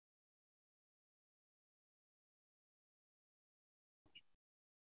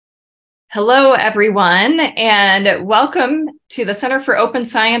Hello, everyone, and welcome to the Center for Open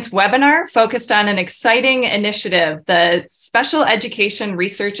Science webinar focused on an exciting initiative, the Special Education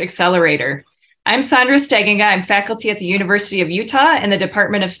Research Accelerator. I'm Sandra Steginga. I'm faculty at the University of Utah in the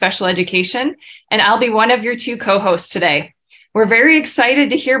Department of Special Education, and I'll be one of your two co-hosts today. We're very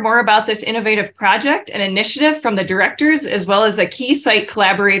excited to hear more about this innovative project and initiative from the directors, as well as a key site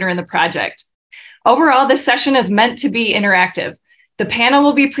collaborator in the project. Overall, this session is meant to be interactive. The panel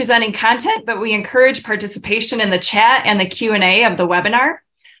will be presenting content, but we encourage participation in the chat and the Q&A of the webinar.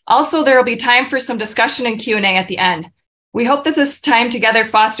 Also, there will be time for some discussion and Q&A at the end. We hope that this time together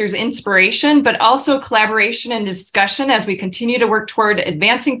fosters inspiration, but also collaboration and discussion as we continue to work toward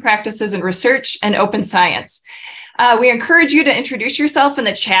advancing practices in research and open science. We encourage you to introduce yourself in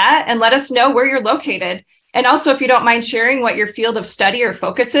the chat and let us know where you're located. And also, if you don't mind sharing what your field of study or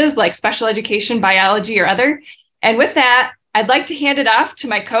focus is, like special education, biology, or other. And with that, I'd like to hand it off to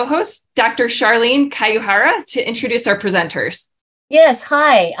my co-host, Dr. Charlene Kayuhara, to introduce our presenters. Yes,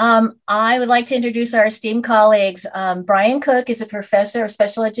 hi. I would like to introduce our esteemed colleagues. Brian Cook is a professor of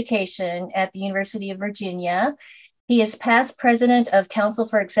special education at the University of Virginia. He is past president of Council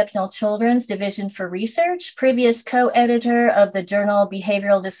for Exceptional Children's Division for Research, previous co-editor of the journal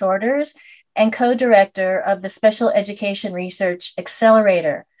Behavioral Disorders, and co-director of the Special Education Research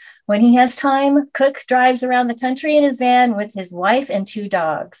Accelerator. When he has time, Cook drives around the country in his van with his wife and two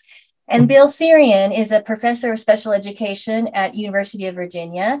dogs. And Bill Therian is a professor of special education at University of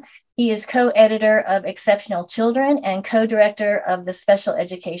Virginia. He is co-editor of Exceptional Children and co-director of the Special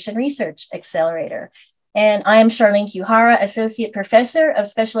Education Research Accelerator. And I am Charlene Kayuhara, associate professor of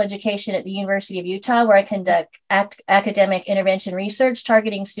special education at the University of Utah, where I conduct academic intervention research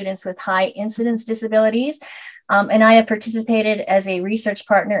targeting students with high incidence disabilities. And I have participated as a research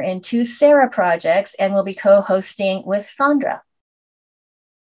partner in 2 SERA projects and will be co-hosting with Sandra.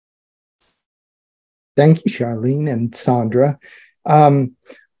 Thank you, Charlene and Sandra.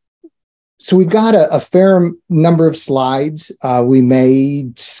 So we've got a fair number of slides. We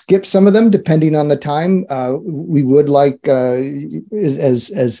may skip some of them depending on the time. We would like,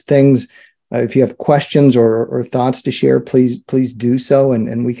 as things, if you have questions or thoughts to share, please do so,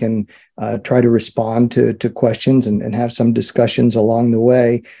 and we can try to respond to questions and have some discussions along the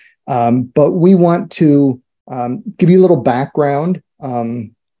way. But we want to give you a little background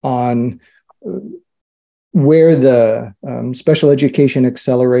on where the Special Education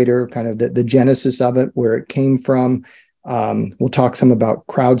Accelerator, kind of the genesis of it, where it came from. We'll talk some about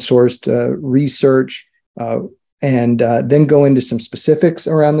crowdsourced research, and then go into some specifics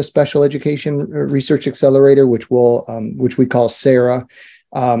around the Special Education Research Accelerator, which we call SERA.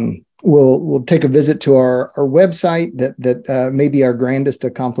 We'll take a visit to our website that may be our grandest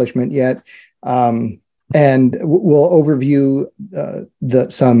accomplishment yet. And we'll overview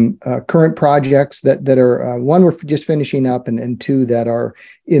some current projects that are, one we're just finishing up, and 2 that are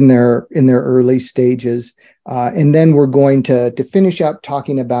in their early stages. And then we're going to finish up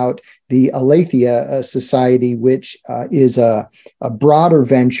talking about the Aletheia Society, which is a broader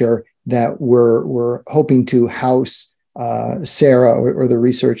venture that we're hoping to house SERA or the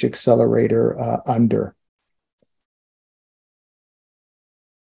Research Accelerator under.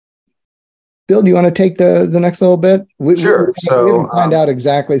 Bill, do you want to take the next little bit? Sure. We'll find out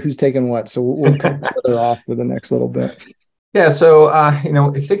exactly who's taking what, so we'll cut each other off for the next little bit. Yeah. So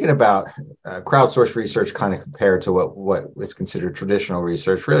thinking about crowdsourced research, kind of compared to what is considered traditional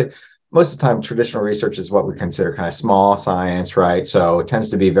research, really, most of the time, traditional research is what we consider kind of small science, right? So it tends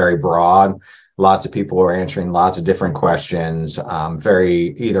to be very broad. Lots of people are answering lots of different questions,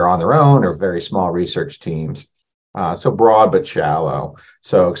 very either on their own or very small research teams. So broad but shallow.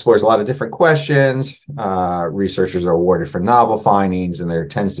 So explores a lot of different questions. Researchers are awarded for novel findings, and there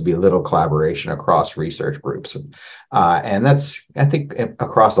tends to be little collaboration across research groups. And that's, I think,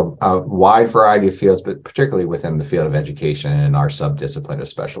 across a wide variety of fields, but particularly within the field of education and our subdiscipline of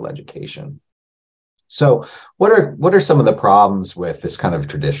special education. So what are some of the problems with this kind of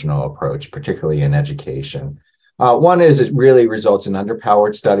traditional approach, particularly in education? One is it really results in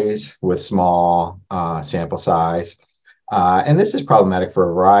underpowered studies with small sample size. And this is problematic for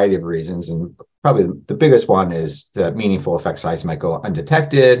a variety of reasons. And probably the biggest one is that meaningful effect size might go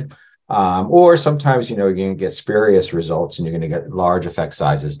undetected. Or sometimes, you're going to get spurious results, and you're going to get large effect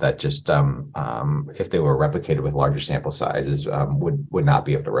sizes that just, if they were replicated with larger sample sizes, would not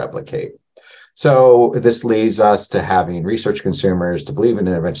be able to replicate. So this leads us to having research consumers to believe an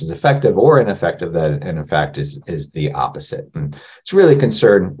intervention is effective or ineffective, that in fact is the opposite. And it's really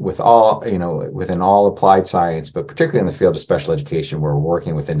concerned with all, within all applied science, but particularly in the field of special education, where we're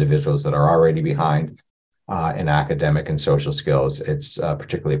working with individuals that are already behind in academic and social skills, it's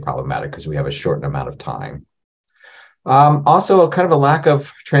particularly problematic because we have a short amount of time. Also, kind of a lack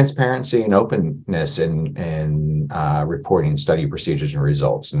of transparency and openness in reporting study procedures and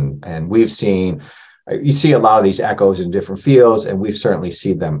results. And we've seen, you see a lot of these echoes in different fields, and we've certainly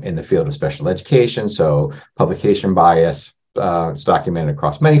seen them in the field of special education. So publication bias is documented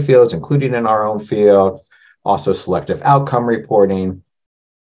across many fields, including in our own field. Also selective outcome reporting.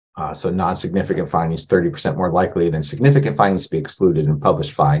 So non-significant findings, 30% more likely than significant findings to be excluded in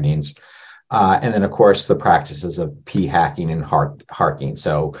published findings. And then, of course, the practices of p-hacking and harking.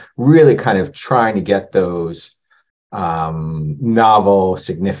 So really kind of trying to get those novel,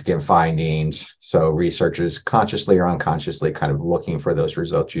 significant findings. So researchers consciously or unconsciously kind of looking for those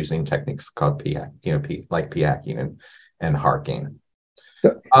results using techniques called p-hacking and harking.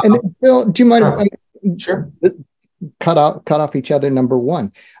 So, and Bill, do you mind? Sure. Cut off each other. Number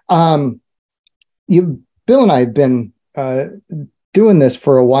one, Bill and I have been doing this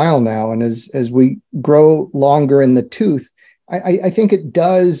for a while now, and as we grow longer in the tooth, I think it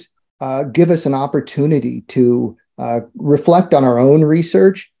does give us an opportunity to reflect on our own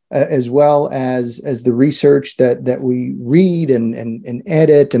research, as well as the research that we read and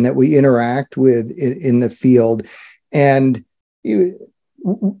edit and that we interact with in the field. And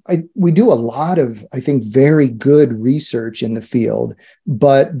we do a lot of, I think, very good research in the field.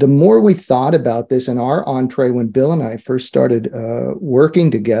 But the more we thought about this, and our entree when Bill and I first started working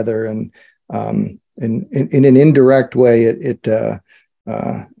together, and in an indirect way,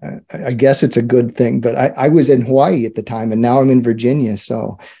 I guess it's a good thing. But I was in Hawaii at the time, and now I'm in Virginia,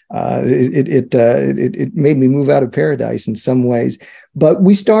 so it made me move out of paradise in some ways. But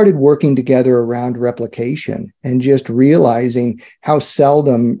we started working together around replication and just realizing how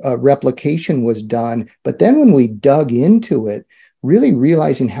seldom replication was done. But then when we dug into it, really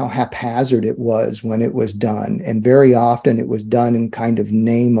realizing how haphazard it was when it was done. And very often it was done in kind of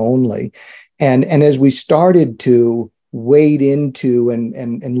name only. And as we started to wade into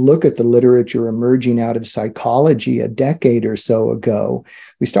and look at the literature emerging out of psychology a decade or so ago,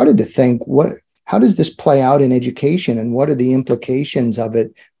 we started to think, how does this play out in education, and what are the implications of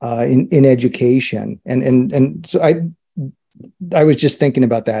it in education? And so I was just thinking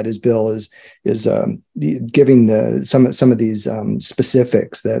about that as Bill is giving some of these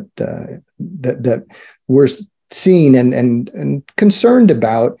specifics that we're seeing and concerned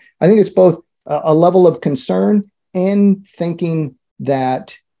about. I think it's both a level of concern and thinking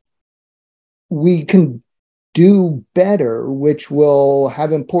that we can do better, which will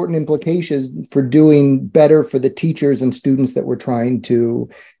have important implications for doing better for the teachers and students that we're trying to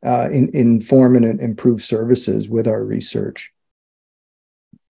inform and improve services with our research.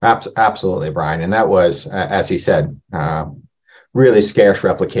 Absolutely, Brian. And that was, as he said, really scarce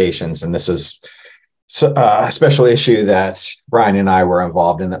replications. And this is a special issue that Brian and I were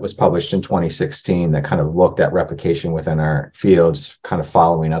involved in that was published in 2016 that kind of looked at replication within our fields, kind of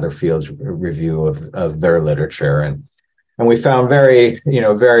following other fields' review of their literature. And we found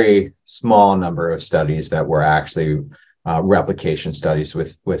very small number of studies that were actually replication studies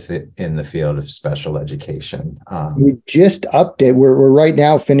within the field of special education. We just update. We're right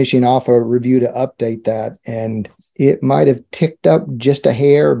now finishing off a review to update that, and it might have ticked up just a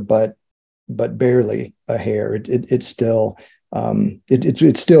hair, but barely a hair. It's still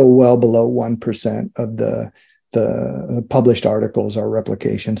it's still well below 1% of the published articles are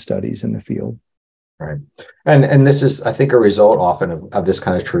replication studies in the field. Right. And this is, I think, a result often of this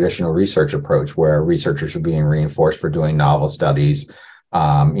kind of traditional research approach where researchers are being reinforced for doing novel studies,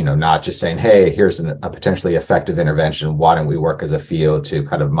 not just saying, hey, here's a potentially effective intervention. Why don't we work as a field to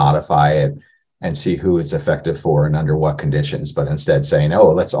kind of modify it and see who it's effective for and under what conditions, but instead saying,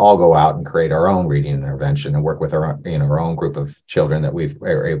 oh, let's all go out and create our own reading intervention and work with our own group of children that we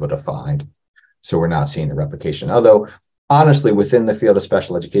are able to find. So we're not seeing the replication. Although, honestly, within the field of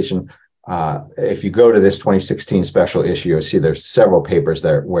special education, if you go to this 2016 special issue, you'll see there's several papers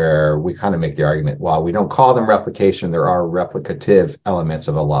there where we kind of make the argument, while we don't call them replication, there are replicative elements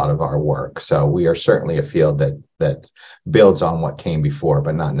of a lot of our work. So we are certainly a field that builds on what came before,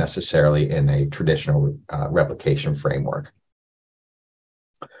 but not necessarily in a traditional replication framework.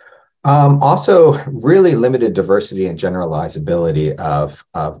 Also, really limited diversity and generalizability of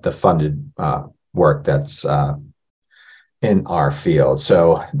the funded work that's in our field.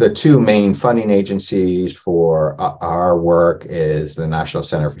 So the two main funding agencies for our work is the National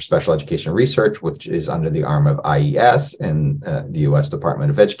Center for Special Education Research, which is under the arm of IES and the U.S. Department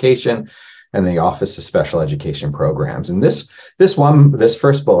of Education, and the Office of Special Education Programs. And this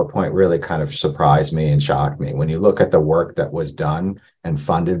first bullet point really kind of surprised me and shocked me. When you look at the work that was done and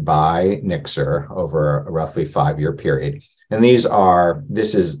funded by NICSER over a roughly 5-year period. And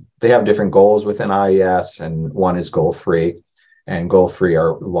they have different goals within IES, and one is goal 3. And goal 3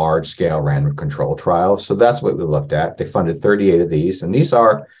 are large scale random control trials. So that's what we looked at. They funded 38 of these, and these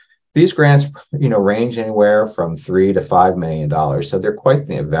grants, range anywhere from $3 to $5 million. So they're quite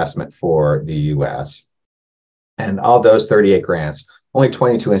the investment for the U.S. And of those 38 grants, only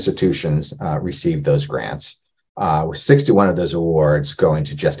 22 institutions received those grants, with 61 of those awards going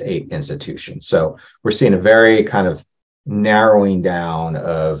to just 8 institutions. So we're seeing a very kind of narrowing down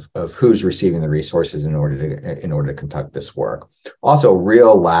of who's receiving the resources in order to conduct this work. Also,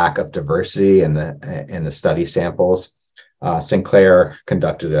 real lack of diversity in the study samples. Sinclair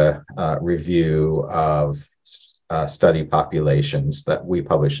conducted a review of study populations that we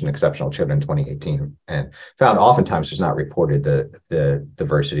published in Exceptional Children in 2018, and found oftentimes was not reported the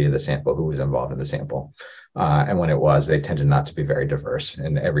diversity of the sample, who was involved in the sample. And when it was, they tended not to be very diverse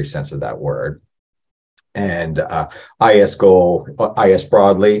in every sense of that word. And IS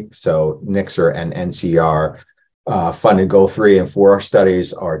broadly, so NICSER and NCR, funded goal 3 and 4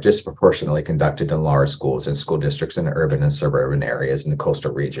 studies are disproportionately conducted in large schools and school districts in urban and suburban areas in the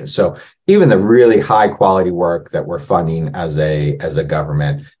coastal regions. So even the really high quality work that we're funding as a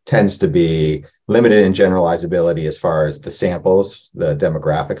government tends to be limited in generalizability as far as the samples, the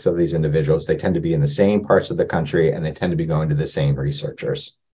demographics of these individuals. They tend to be in the same parts of the country, and they tend to be going to the same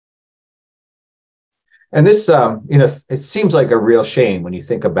researchers. And this, it seems like a real shame when you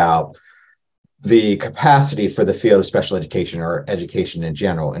think about the capacity for the field of special education or education in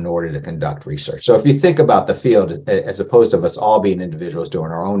general in order to conduct research. So if you think about the field as opposed to us all being individuals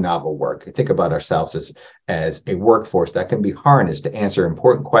doing our own novel work, think about ourselves as a workforce that can be harnessed to answer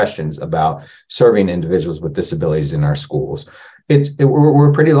important questions about serving individuals with disabilities in our schools.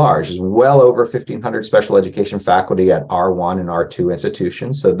 We're pretty large. There's well over 1,500 special education faculty at R1 and R2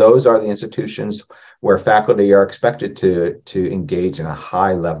 institutions. So those are the institutions where faculty are expected to engage in a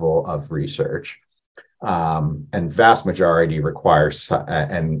high level of research. And vast majority requires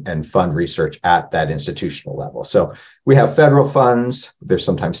and fund research at that institutional level. So we have federal funds, there's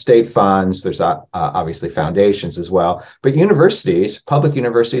sometimes state funds, there's obviously foundations as well, but universities, public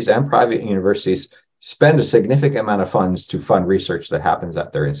universities and private universities, spend a significant amount of funds to fund research that happens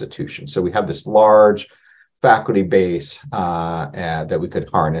at their institution. So we have this large faculty base that we could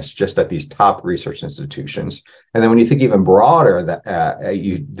harness just at these top research institutions. And then when you think even broader,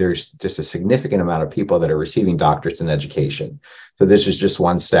 there's just a significant amount of people that are receiving doctorates in education. So this is just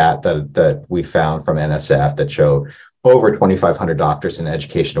one stat that we found from NSF that showed over 2,500 doctorates in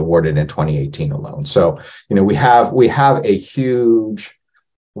education awarded in 2018 alone. So, we have a huge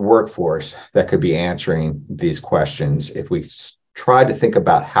workforce that could be answering these questions if we try to think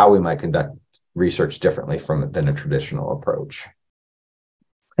about how we might conduct research differently than a traditional approach.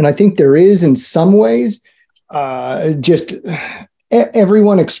 And I think there is, in some ways, just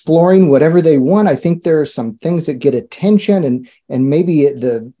everyone exploring whatever they want. I think there are some things that get attention, and maybe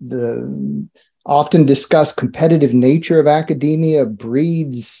the often discussed competitive nature of academia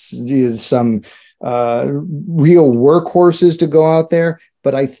breeds some real workhorses to go out there.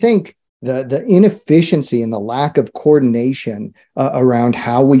 But I think the inefficiency and the lack of coordination around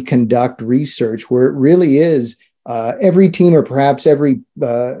how we conduct research, where it really is every team or perhaps every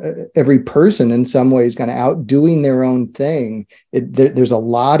person in some ways kind of outdoing their own thing. There's a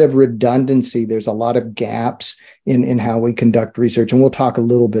lot of redundancy. There's a lot of gaps in how we conduct research. And we'll talk a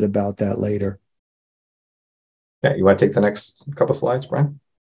little bit about that later. Yeah, you want to take the next couple slides, Brian?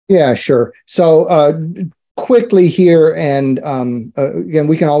 Yeah, sure. So quickly here, and again,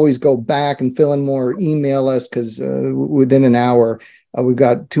 we can always go back and fill in more, email us, because within an hour, we've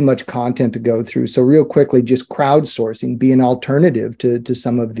got too much content to go through. So real quickly, just crowdsourcing be an alternative to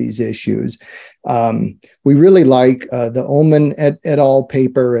some of these issues. We really like the Ullman et al.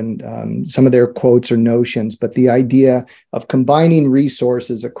 Paper and some of their quotes or notions, but the idea of combining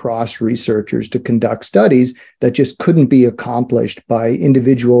resources across researchers to conduct studies that just couldn't be accomplished by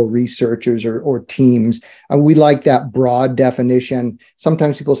individual researchers or teams. We like that broad definition.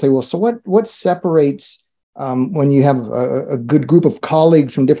 Sometimes people say, well, so what separates when you have a good group of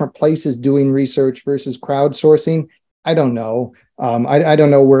colleagues from different places doing research versus crowdsourcing? I don't know. I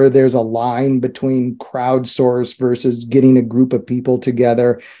don't know where there's a line between crowdsource versus getting a group of people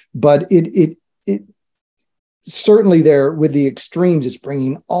together, but it certainly there with the extremes, it's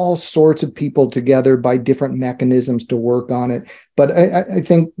bringing all sorts of people together by different mechanisms to work on it. But I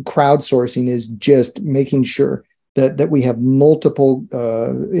think crowdsourcing is just making sure that we have multiple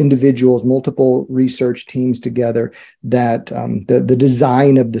individuals, multiple research teams together, that the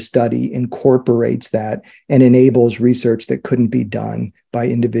design of the study incorporates that and enables research that couldn't be done by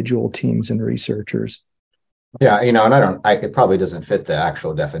individual teams and researchers. Yeah, and it probably doesn't fit the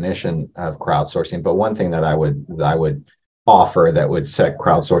actual definition of crowdsourcing, but one thing that I would offer that would set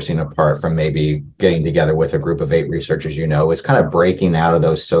crowdsourcing apart from maybe getting together with a group of 8 researchers, is kind of breaking out of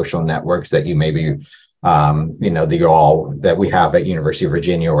those social networks that you maybe that we have at University of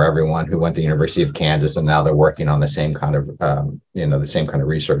Virginia, or everyone who went to the University of Kansas and now they're working on the same kind of the same kind of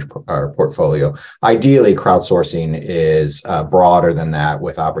research portfolio. Ideally, crowdsourcing is broader than that,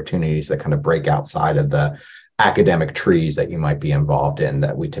 with opportunities that kind of break outside of the academic trees that you might be involved in,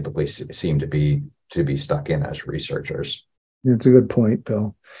 that we typically seem to be stuck in as researchers. That's a good point,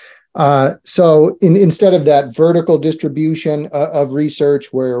 Bill. So instead of that vertical distribution of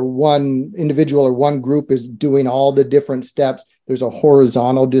research where one individual or one group is doing all the different steps, there's a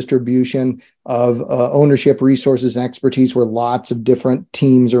horizontal distribution of ownership, resources, and expertise, where lots of different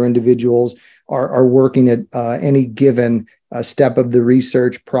teams or individuals are working at any given step of the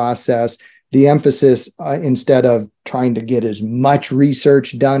research process. The emphasis, instead of trying to get as much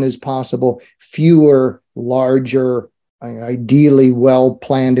research done as possible, fewer, larger, ideally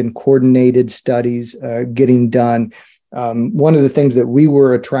well-planned and coordinated studies getting done. One of the things that we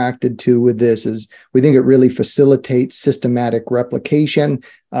were attracted to with this is we think it really facilitates systematic replication,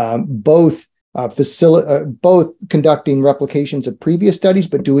 both conducting replications of previous studies,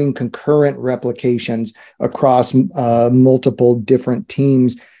 but doing concurrent replications across multiple different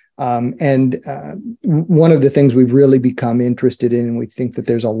teams. And one of the things we've really become interested in, and we think that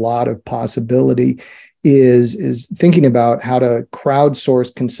there's a lot of possibility, is thinking about how to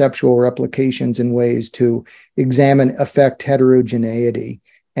crowdsource conceptual replications in ways to examine effect heterogeneity,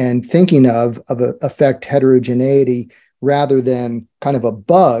 and thinking of effect heterogeneity rather than kind of a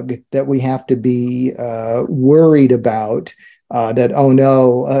bug that we have to be worried about, that, oh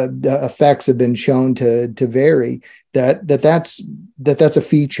no, the effects have been shown to vary. That's a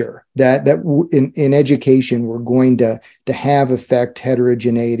feature that in education we're going to have effect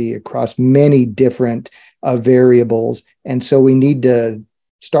heterogeneity across many different variables, and so we need to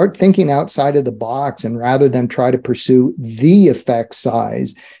start thinking outside of the box, and rather than try to pursue the effect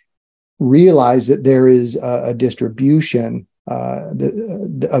size, realize that there is a distribution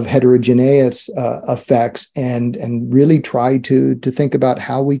of heterogeneous effects, and really try to think about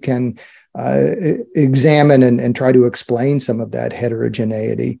how we can examine and try to explain some of that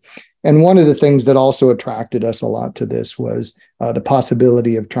heterogeneity. And one of the things that also attracted us a lot to this was the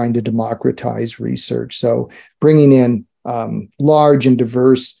possibility of trying to democratize research. So bringing in large and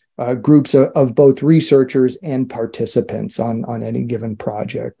diverse groups of both researchers and participants on any given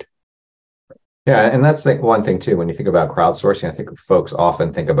project. Yeah, and that's one thing too. When you think about crowdsourcing, I think folks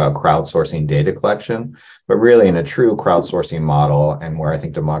often think about crowdsourcing data collection, but really in a true crowdsourcing model, and where I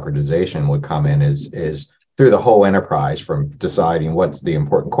think democratization would come in, is through the whole enterprise, from deciding what's the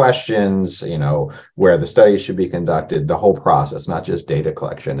important questions, where the studies should be conducted. The whole process, not just data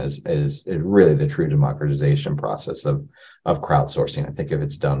collection, is really the true democratization process of crowdsourcing, I think, if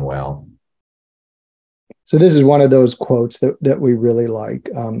it's done well. So this is one of those quotes that we really like.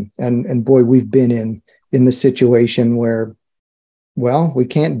 And boy, we've been in the situation where, well, we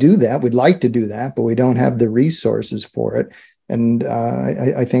can't do that. We'd like to do that, but we don't have the resources for it. And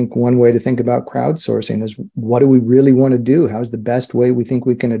I think one way to think about crowdsourcing is, what do we really want to do? How's the best way we think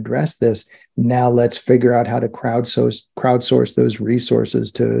we can address this? Now let's figure out how to crowdsource those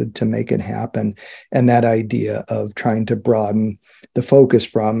resources to make it happen. And that idea of trying to broaden the focus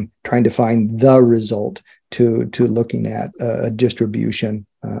from trying to find the result to looking at a distribution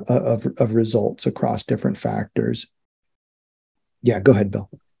of results across different factors. Yeah, go ahead, Bill.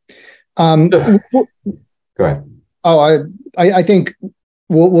 Go ahead. Oh, I think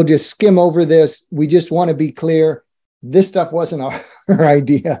we'll just skim over this. We just want to be clear. This stuff wasn't our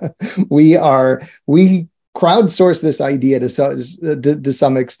idea. We crowdsourced this idea to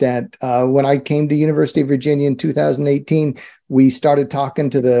some extent. When I came to University of Virginia in 2018, we started talking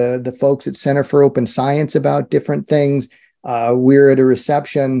to the folks at Center for Open Science about different things. We're at a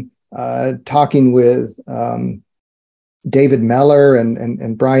reception talking with David Meller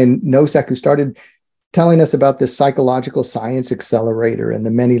and Brian Nosek, who started telling us about this psychological science accelerator and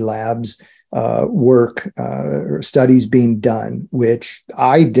the many labs work or studies being done, which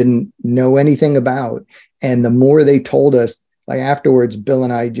I didn't know anything about. And the more they told us, like afterwards, Bill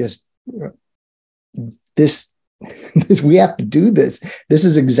and I just, we have to do this. This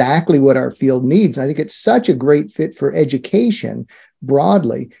is exactly what our field needs. And I think it's such a great fit for education,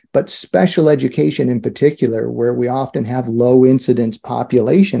 broadly, but special education in particular, where we often have low incidence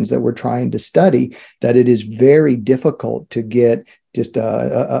populations that we're trying to study, that it is very difficult to get just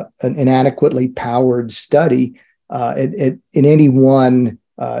an adequately powered study in any one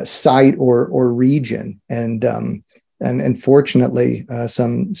site or region. And fortunately,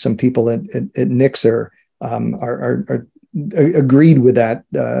 some people at NICSR are agreed with that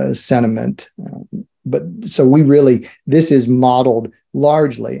sentiment. But so this is modeled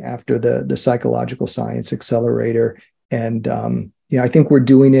largely after the Psychological Science Accelerator. And, I think we're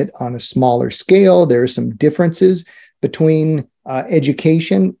doing it on a smaller scale. There are some differences between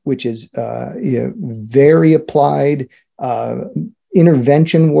education, which is very applied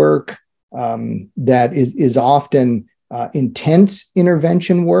intervention work that is often intense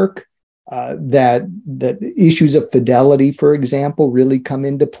intervention work, that issues of fidelity, for example, really come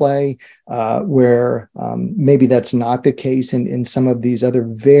into play, where maybe that's not the case in some of these other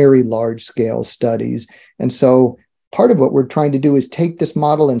very large scale studies. And so part of what we're trying to do is take this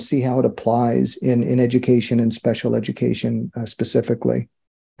model and see how it applies in education and special education specifically.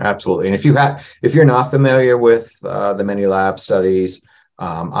 Absolutely. And if you're not familiar with the many lab studies,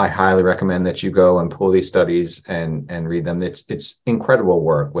 I highly recommend that you go and pull these studies and read them. It's incredible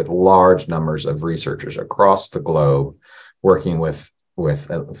work with large numbers of researchers across the globe working with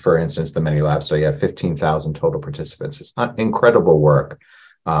for instance, the many lab study had 15,000 total participants. It's not incredible work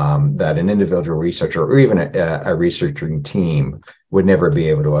that an individual researcher or even a researching team would never be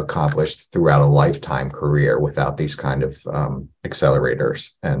able to accomplish throughout a lifetime career without these kind of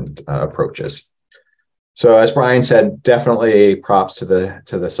accelerators and approaches. So as Brian said, definitely props to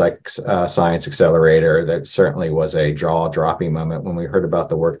the Science Accelerator. That certainly was a jaw-dropping moment when we heard about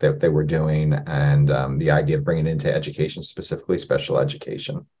the work that they were doing and the idea of bringing it into education, specifically special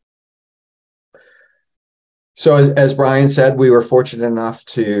education. So as Brian said, we were fortunate enough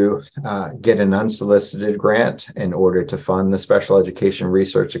to get an unsolicited grant in order to fund the Special Education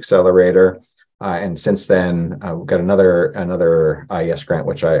Research Accelerator. And since then, we've got another IES grant,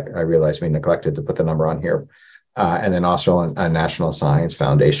 which I realized we neglected to put the number on here. And then also a National Science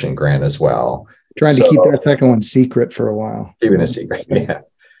Foundation grant as well. Trying to keep that second one secret for a while. Keeping it secret, yeah.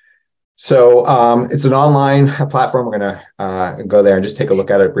 So it's an online platform. We're going to go there and just take a look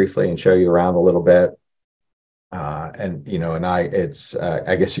at it briefly and show you around a little bit. I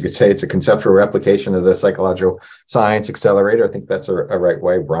guess you could say it's a conceptual replication of the Psychological Science Accelerator. I think that's a right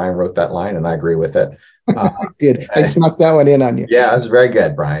way. Brian wrote that line, and I agree with it. Good. I snuck that one in on you. Yeah, that's very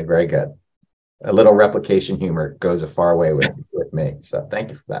good, Brian. Very good. A little replication humor goes a far way with me. So thank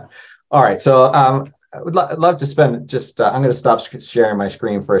you for that. All right. So I would love to spend just. I'm going to stop sharing my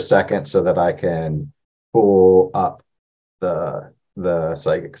screen for a second so that I can pull up the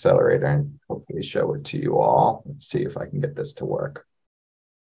Psych Accelerator and hopefully show it to you all. Let's see if I can get this to work.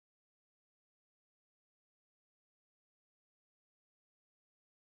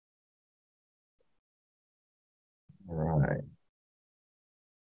 All right.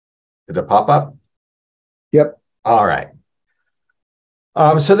 Did it pop up? Yep. All right.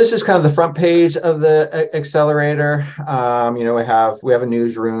 So this is kind of the front page of the accelerator. We have a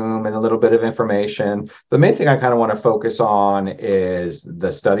newsroom and a little bit of information. The main thing I kind of want to focus on is the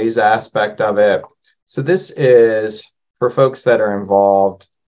studies aspect of it. So this is for folks that are involved.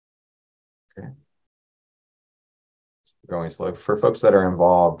 Okay. Going slow. For folks that are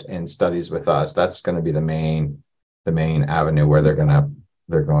involved in studies with us, that's going to be the main avenue where they're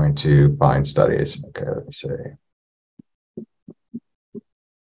going to find studies. Okay, let me see.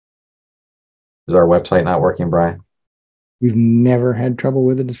 Is our website not working, Brian? We've never had trouble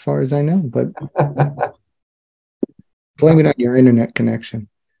with it as far as I know, but blame it on your internet connection.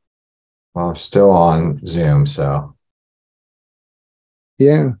 Well, I'm still on Zoom, so.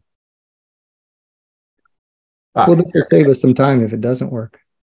 Yeah. Well, this will save us some time if it doesn't work.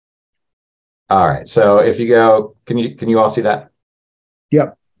 All right. So if you go, can you all see that?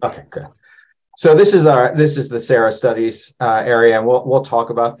 Yep. Okay, good. So this is the SERA studies area, and we'll talk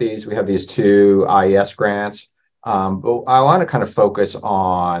about these. We have these two IES grants, but I want to kind of focus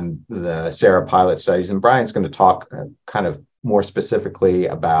on the SERA pilot studies, and Brian's going to talk kind of more specifically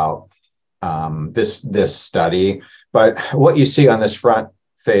about this study. But what you see on this front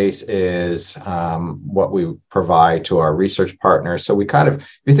face is what we provide to our research partners. So we kind of,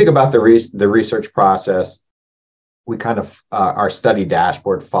 if you think about the research process, we kind of, our study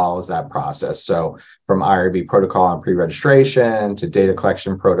dashboard follows that process. So from IRB protocol and pre-registration to data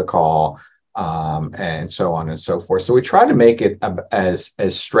collection protocol, and so on and so forth. So we try to make it as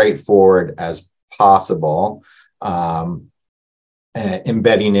straightforward as possible.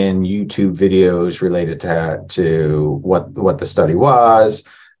 embedding in YouTube videos related to what the study was,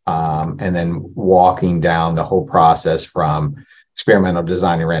 and then walking down the whole process from experimental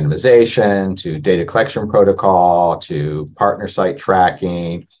design and randomization to data collection protocol to partner site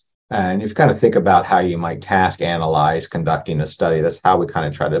tracking. And you kind of think about how you might task analyze conducting a study. That's how we kind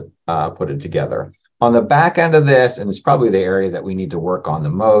of try to put it together. On the back end of this, and it's probably the area that we need to work on the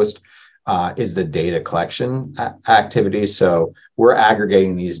most, is the data collection activity. So we're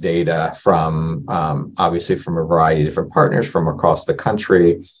aggregating these data from, obviously, from a variety of different partners from across the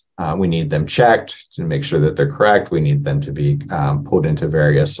country. We need them checked to make sure that they're correct. We need them to be pulled into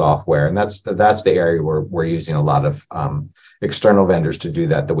various software. And that's the area where we're using a lot of external vendors to do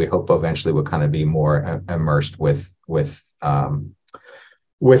that we hope eventually will kind of be more immersed within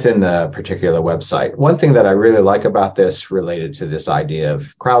the particular website. One thing that I really like about this related to this idea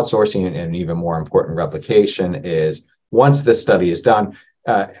of crowdsourcing and even more important replication is once the study is done,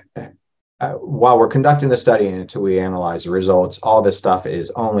 while we're conducting the study and until we analyze the results, all this stuff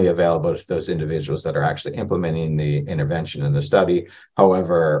is only available to those individuals that are actually implementing the intervention in the study.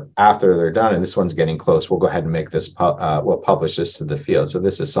 However, after they're done, and this one's getting close, we'll go ahead and make this, we'll publish this to the field. So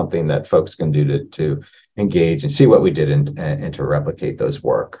this is something that folks can do to engage and see what we did and to replicate those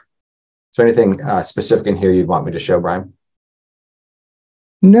work. Is there anything specific in here you'd want me to show, Brian?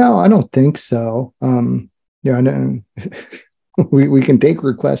 No, I don't think so. Yeah, I don't. We can take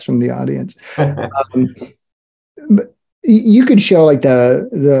requests from the audience. But you could show like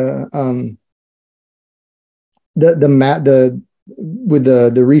the map, with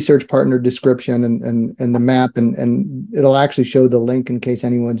the research partner description and the map, and it'll actually show the link in case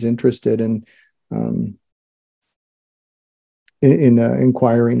anyone's interested in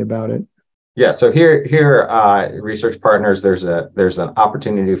inquiring about it. Yeah. So here, research partners. There's an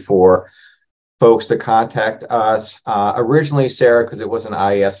opportunity for folks to contact us. Originally, SERA, because it was an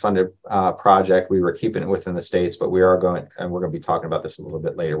IES funded project, we were keeping it within the States, but we are going, and we're going to be talking about this a little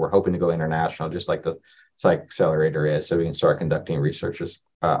bit later. We're hoping to go international, just like the Psych Accelerator is, so we can start conducting researches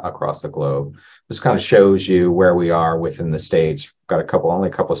across the globe. This kind of shows you where we are within the States. We've got only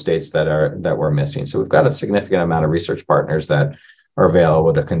a couple of states that we're missing. So we've got a significant amount of research partners that are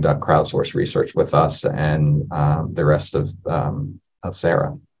available to conduct crowdsourced research with us and the rest of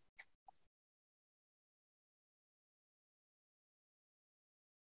SERA.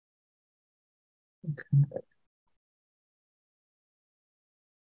 Okay.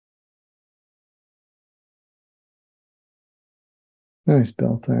 Nice,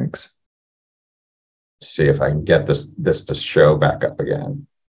 Bill. Thanks. See if I can get this to show back up again.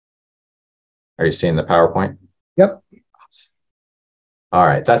 Are you seeing the PowerPoint? Yep. All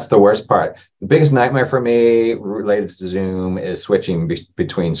right, that's the worst part. The biggest nightmare for me related to Zoom is switching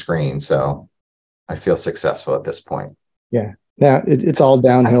between screens. So I feel successful at this point. Yeah. Now it's all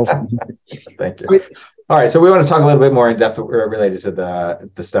downhill from here. Thank you. All right, so we want to talk a little bit more in depth related to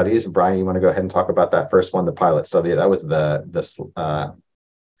the studies. Brian, you want to go ahead and talk about that first one, the pilot study? That was the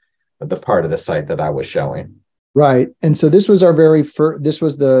part of the site that I was showing. Right, and so this was our very first. This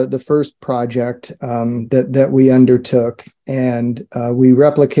was the first project that we undertook, and we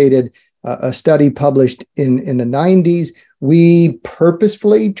replicated a study published in the 90s. We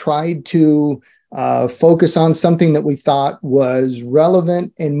purposefully tried to focus on something that we thought was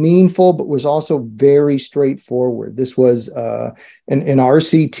relevant and meaningful, but was also very straightforward. This was an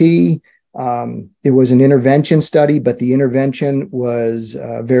RCT. It was an intervention study, but the intervention was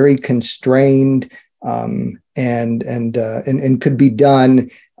very constrained and could be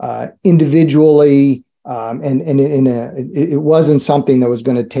done individually. It wasn't something that was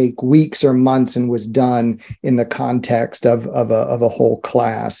going to take weeks or months and was done in the context of a whole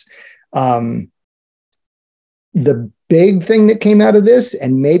class. The big thing that came out of this,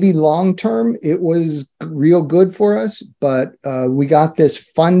 and maybe long-term, it was real good for us, but we got this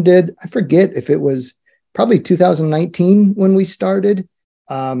funded. I forget if it was probably 2019 when we started,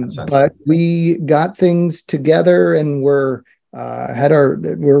 but we got things together and we're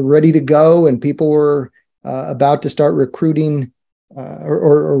ready to go, and people were about to start recruiting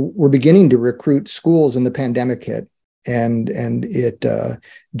or were beginning to recruit schools, and the pandemic hit. And it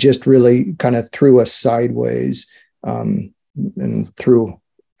just really kind of threw us sideways, and through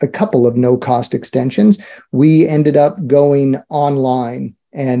a couple of no-cost extensions, we ended up going online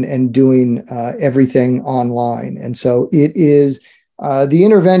and doing everything online. And so it is the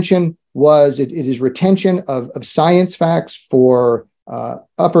intervention was it is retention of science facts for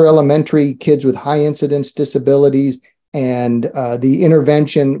upper elementary kids with high incidence disabilities, and the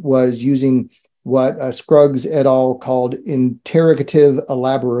intervention was using what Scruggs et al. Called interrogative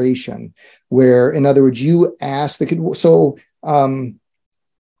elaboration, where, in other words, you ask the kid. So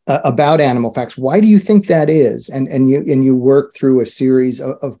about animal facts. Why do you think that is? And you work through a series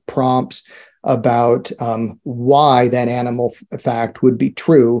of prompts about why that animal fact would be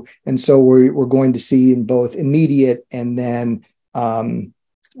true. And so we're going to see in both immediate and then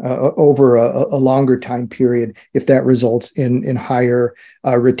over a longer time period if that results in higher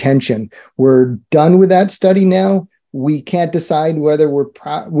retention. We're done with that study now. We can't decide whether we're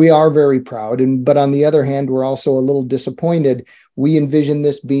proud. We are very proud, but on the other hand, we're also a little disappointed. We envision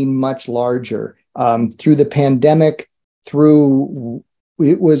this being much larger. Through the pandemic, it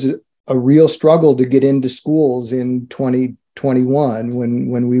was a real struggle to get into schools in 2021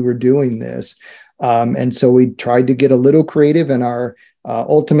 when we were doing this. And so we tried to get a little creative, and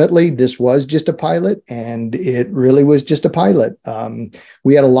ultimately this was just a pilot, and it really was just a pilot.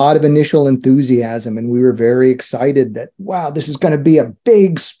 We had a lot of initial enthusiasm, and we were very excited that, wow, this is going to be a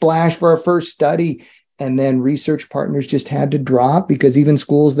big splash for our first study. And then research partners just had to drop because even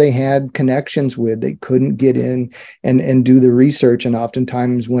schools they had connections with, they couldn't get in and do the research. And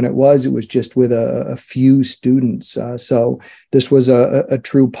oftentimes when it was just with a few students. So this was a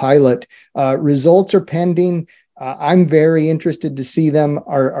true pilot. Results are pending. I'm very interested to see them.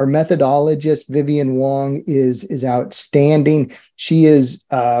 Our methodologist, Vivian Wong, is outstanding. She is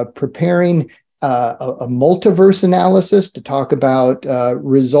preparing a multiverse analysis to talk about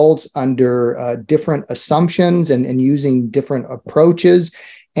results under different assumptions and using different approaches.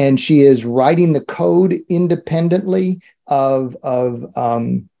 And she is writing the code independently of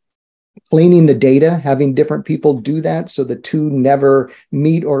cleaning the data, having different people do that so the two never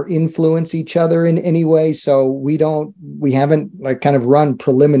meet or influence each other in any way. So we haven't kind of run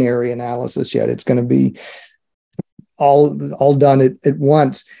preliminary analysis yet. It's going to be all done at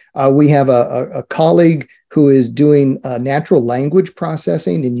once. We have a colleague who is doing natural language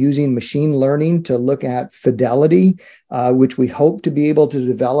processing and using machine learning to look at fidelity, which we hope to be able to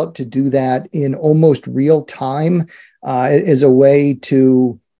develop to do that in almost real time as a way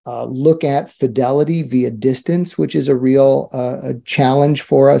to look at fidelity via distance, which is a real challenge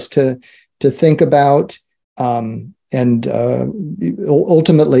for us to think about. And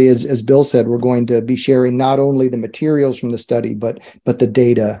ultimately, as Bill said, we're going to be sharing not only the materials from the study, but the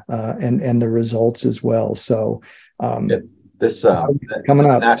data and the results as well. So this coming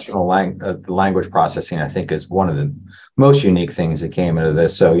up, national language processing, I think, is one of the most unique things that came out of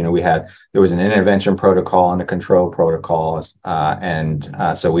this. So there was an intervention protocol and a control protocol,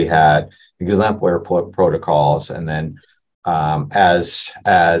 so we had exemplar protocols, and then as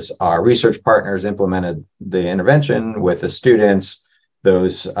our research partners implemented the intervention with the students,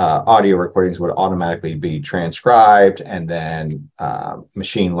 those audio recordings would automatically be transcribed, and then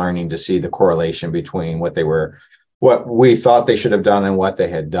machine learning to see the correlation between what we thought they should have done and what they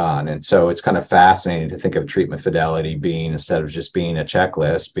had done. And so it's kind of fascinating to think of treatment fidelity being, instead of just being a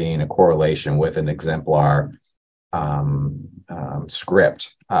checklist, being a correlation with an exemplar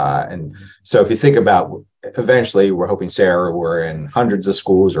script. And so if you think about, eventually we're hoping SERA, we're in hundreds of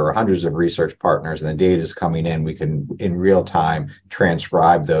schools or hundreds of research partners, and the data is coming in, we can in real time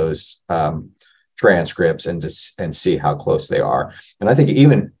transcribe those transcripts and see how close they are. And I think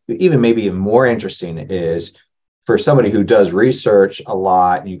even maybe even more interesting is for somebody who does research a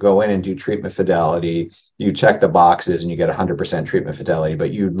lot, and you go in and do treatment fidelity, you check the boxes and you get 100% treatment fidelity,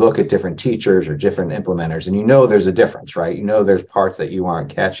 but you look at different teachers or different implementers and there's a difference, right? There's parts that you aren't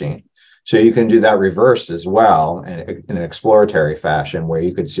catching. So you can do that reverse as well in an exploratory fashion, where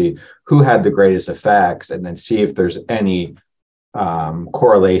you could see who had the greatest effects and then see if there's any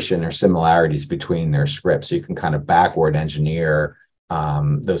correlation or similarities between their scripts. So you can kind of backward engineer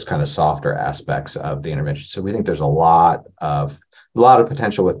those kind of softer aspects of the intervention. So we think there's a lot of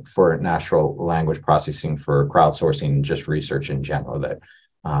potential for natural language processing, for crowdsourcing, and just research in general that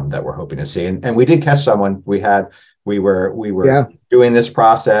we're hoping to see. And we did catch someone. We were doing this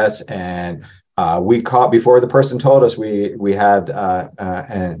process, and we caught, before the person told us, we had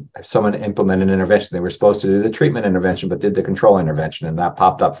and someone implement an intervention. They were supposed to do the treatment intervention, but did the control intervention, and that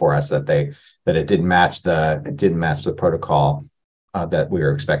popped up for us that it didn't match the protocol that we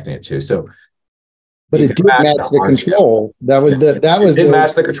were expecting it to. So, but it did match the control. It did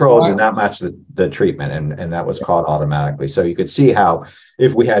match the control, did not match the treatment, and that was caught automatically. So you could see how,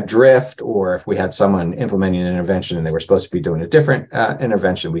 if we had drift, or if we had someone implementing an intervention and they were supposed to be doing a different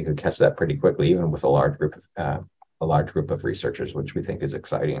intervention, we could catch that pretty quickly, even with a large group of researchers, which we think is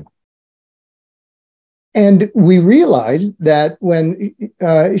exciting. And we realized that when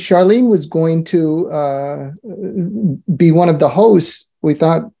Charlene was going to be one of the hosts, we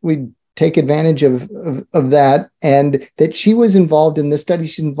thought we'd take advantage of that, and that she was involved in this study.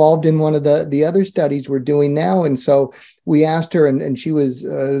 She's involved in one of the other studies we're doing now. And so we asked her, and she was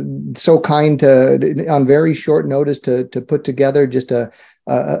so kind to, on very short notice, to put together just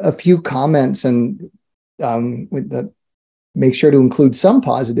a few comments, and with the make sure to include some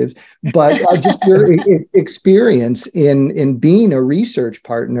positives, but just your experience in being a research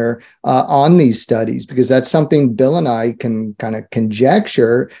partner on these studies, because that's something Bill and I can kind of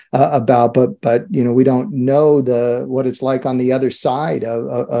conjecture about, but we don't know what it's like on the other side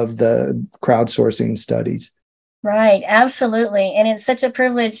of the crowdsourcing studies. Right, absolutely. And it's such a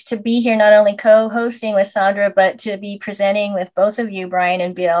privilege to be here, not only co-hosting with Sandra, but to be presenting with both of you, Brian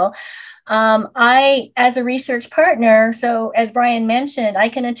and Bill. I, as a research partner, so as Brian mentioned, I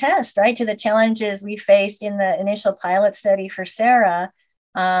can attest, right, to the challenges we faced in the initial pilot study for SERA,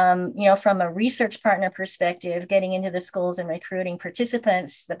 from a research partner perspective, getting into the schools and recruiting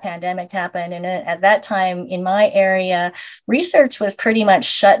participants. The pandemic happened, and at that time in my area, research was pretty much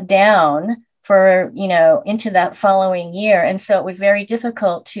shut down for, into that following year. And so it was very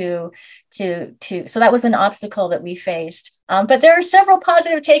difficult so that was an obstacle that we faced. But there are several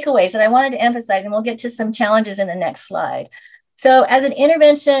positive takeaways that I wanted to emphasize, and we'll get to some challenges in the next slide. So as an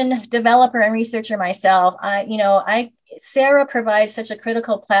intervention developer and researcher myself, SERA provides such a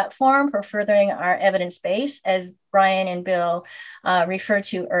critical platform for furthering our evidence base, as Brian and Bill referred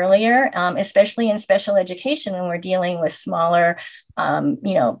to earlier, especially in special education when we're dealing with smaller,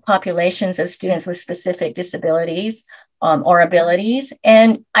 populations of students with specific disabilities or abilities.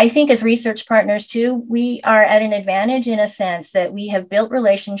 And I think as research partners too, we are at an advantage in a sense that we have built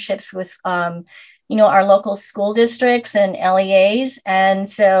relationships with our local school districts and LEAs. And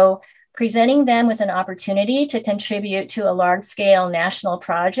so presenting them with an opportunity to contribute to a large-scale national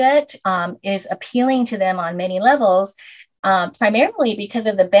project is appealing to them on many levels, primarily because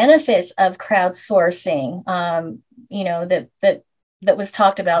of the benefits of crowdsourcing, that was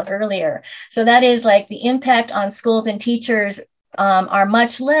talked about earlier. So that is like the impact on schools and teachers are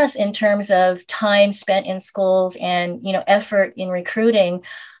much less in terms of time spent in schools and effort in recruiting.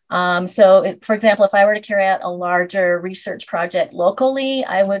 So for example, if I were to carry out a larger research project locally,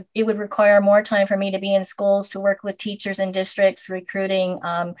 it would require more time for me to be in schools, to work with teachers and districts, recruiting,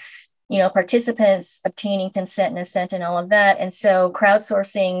 participants, obtaining consent and assent and all of that. And so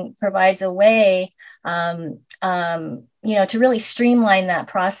crowdsourcing provides a way, to really streamline that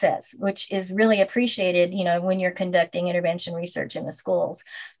process, which is really appreciated, when you're conducting intervention research in the schools.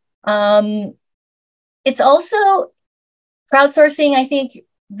 It's also crowdsourcing, I think,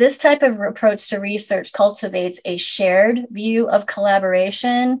 this type of approach to research cultivates a shared view of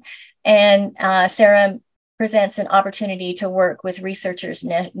collaboration, and SERA presents an opportunity to work with researchers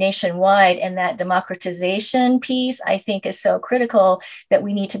nationwide. And that democratization piece, I think, is so critical that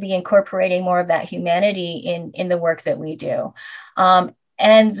we need to be incorporating more of that humanity in the work that we do. And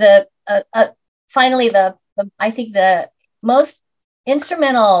finally, I think the most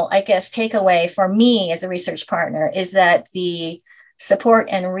instrumental, takeaway for me as a research partner is that the support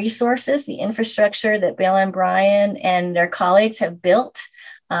and resources, the infrastructure that Bill and Brian and their colleagues have built,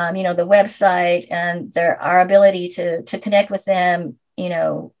 the website and our ability to connect with them,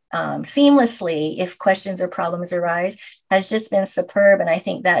 seamlessly if questions or problems arise, has just been superb. And I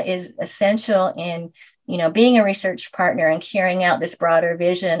think that is essential in, being a research partner and carrying out this broader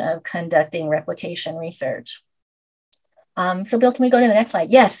vision of conducting replication research. So Bill, can we go to the next slide?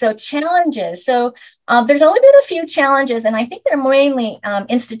 Yes, so challenges. So there's only been a few challenges, and I think they're mainly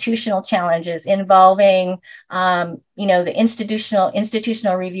institutional challenges involving, the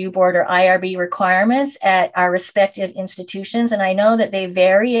institutional review board or IRB requirements at our respective institutions. And I know that they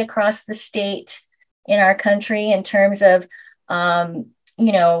vary across the state in our country in terms of,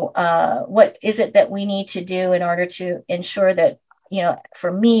 what is it that we need to do in order to ensure that,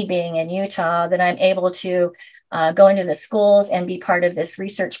 for me being in Utah, that I'm able to go into the schools and be part of this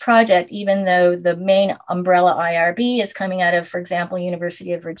research project, even though the main umbrella IRB is coming out of, for example,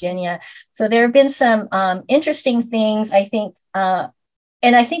 University of Virginia. So there have been some interesting things, I think, and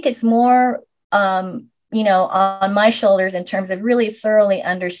I think it's more, on my shoulders in terms of really thoroughly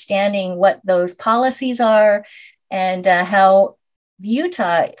understanding what those policies are and how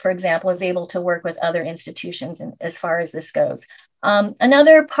Utah, for example, is able to work with other institutions as far as this goes.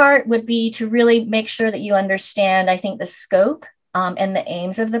 Another part would be to really make sure that you understand, I think, the scope and the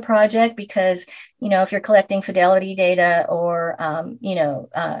aims of the project, because, if you're collecting fidelity data or,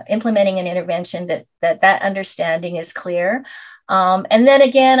 implementing an intervention, that understanding is clear. And then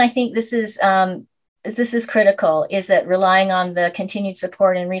again, I think this is critical, is that relying on the continued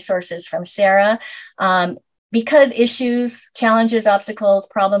support and resources from SERA, because issues, challenges, obstacles,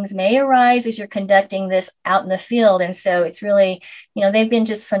 problems may arise as you're conducting this out in the field. And so it's really, they've been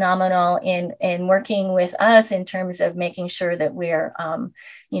just phenomenal in working with us in terms of making sure that we're,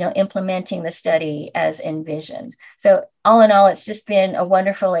 implementing the study as envisioned. So all in all, it's just been a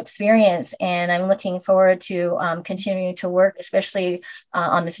wonderful experience. And I'm looking forward to continuing to work, especially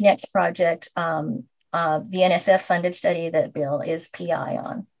on this next project, the NSF funded study that Bill is PI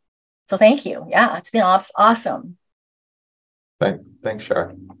on. So thank you. Yeah, it's been awesome. Thanks,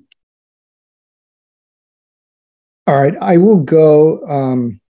 Shar. All right, I will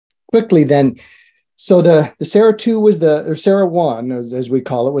go quickly then. So the SERA 2 was or SERA 1, as we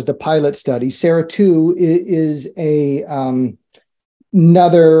call it, was the pilot study. SERA 2 is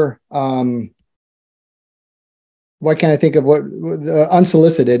another, why can't I think of what,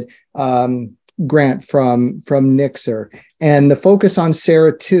 unsolicited grant from NICSER. And the focus on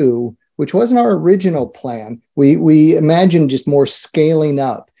SERA 2, which wasn't our original plan. We imagined just more scaling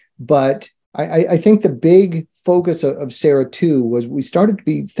up, but I think the big focus of SERA 2 was we started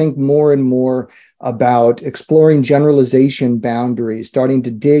to think more and more about exploring generalization boundaries, starting to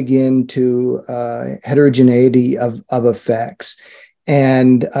dig into heterogeneity of effects.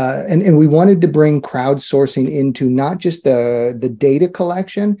 And we wanted to bring crowdsourcing into not just the data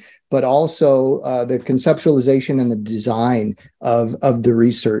collection, but also the conceptualization and the design of the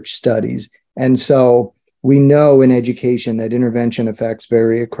research studies. And so we know in education that intervention effects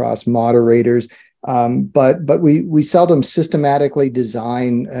vary across moderators, but we seldom systematically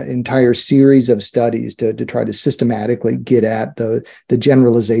design an entire series of studies to try to systematically get at the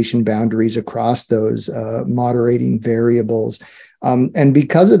generalization boundaries across those moderating variables. And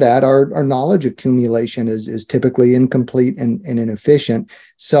because of that, our knowledge accumulation is typically incomplete and inefficient.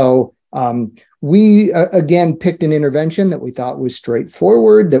 So we again picked an intervention that we thought was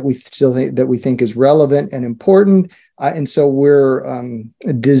straightforward, that we think is relevant and important. And so we're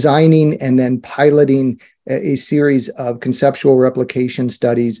designing and then piloting a series of conceptual replication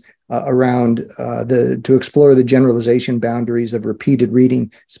studies around to explore the generalization boundaries of repeated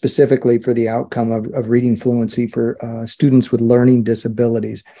reading, specifically for the outcome of reading fluency for students with learning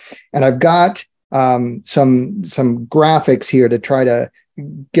disabilities. And I've got some graphics here to try to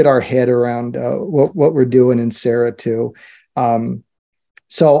get our head around what we're doing in SERA 2.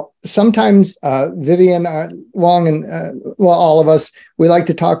 So sometimes Vivian Wong and all of us, we like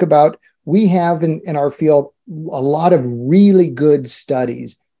to talk about, we have in our field a lot of really good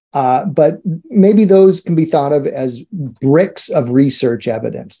studies, but maybe those can be thought of as bricks of research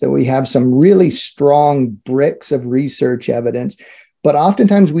evidence, that we have some really strong bricks of research evidence, but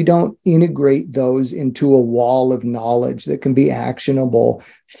oftentimes we don't integrate those into a wall of knowledge that can be actionable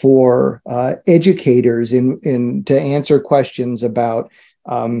for educators to answer questions about,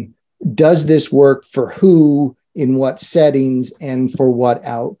 does this work for who, in what settings, and for what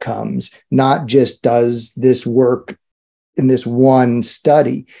outcomes, not just does this work in this one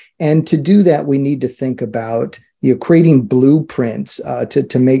study. And to do that, we need to think about creating blueprints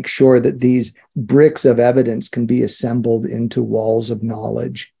to make sure that these bricks of evidence can be assembled into walls of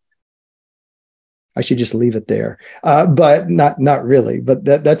knowledge. I should just leave it there, but not really. But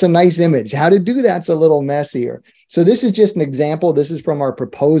that's a nice image. How to do that's a little messier. So this is just an example. This is from our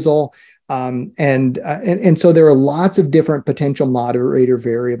proposal. And so there are lots of different potential moderator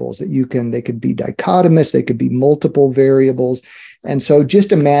variables that they could be dichotomous, they could be multiple variables. And so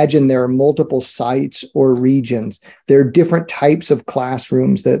just imagine there are multiple sites or regions. There are different types of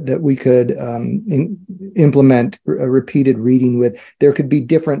classrooms that we could implement repeated reading with. There could be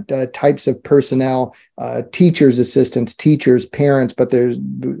different types of personnel, teachers, assistants, teachers, parents,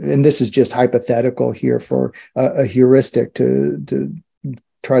 and this is just hypothetical here for a heuristic to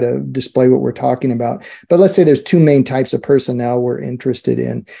try to display what we're talking about. But let's say there's two main types of personnel we're interested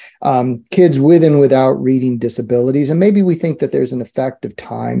in. Kids with and without reading disabilities. And maybe we think that there's an effect of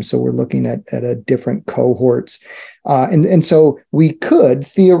time. So we're looking at a different cohorts. And so we could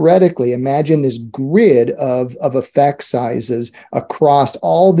theoretically imagine this grid of effect sizes across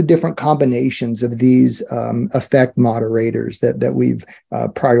all the different combinations of these effect moderators that we've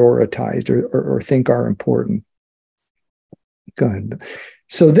prioritized or think are important. Go ahead.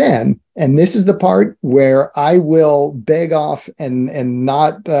 So then, and this is the part where I will beg off and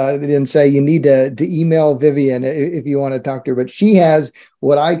not then say you need to email Vivian if you want to talk to her, but she has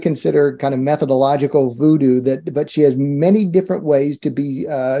what I consider kind of methodological voodoo, but she has many different ways to be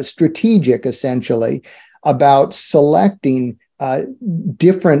strategic, essentially, about selecting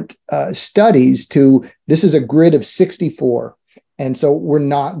different studies this is a grid of 64. And so we're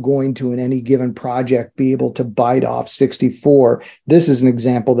not going to, in any given project, be able to bite off 64. This is an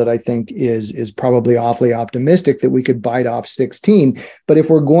example that I think is probably awfully optimistic that we could bite off 16. But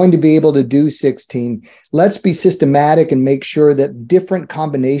if we're going to be able to do 16, let's be systematic and make sure that different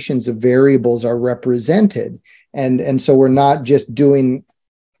combinations of variables are represented. And so we're not just doing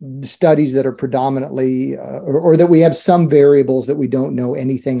studies that are predominantly, or that we have some variables that we don't know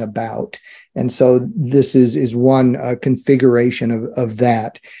anything about. And so this is one configuration of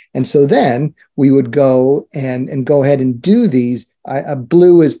that. And so then we would go and go ahead and do these.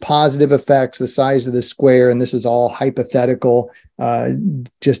 Blue is positive effects, the size of the square, and this is all hypothetical,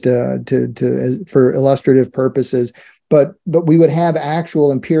 just for illustrative purposes. But we would have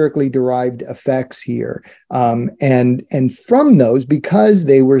actual empirically derived effects here. And from those, because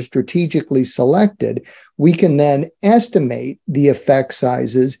they were strategically selected, we can then estimate the effect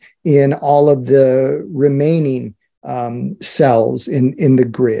sizes in all of the remaining cells in the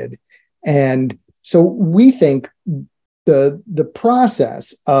grid. And so we think the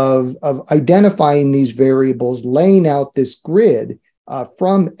process of identifying these variables, laying out this grid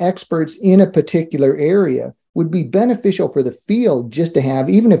from experts in a particular area would be beneficial for the field just to have,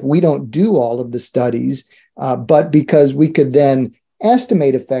 even if we don't do all of the studies, but because we could then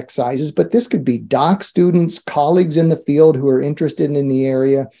estimate effect sizes. But this could be doc students, colleagues in the field who are interested in the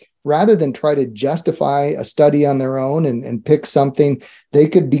area. Rather than try to justify a study on their own and pick something, they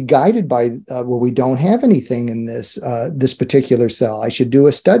could be guided by, well, we don't have anything in this particular cell. I should do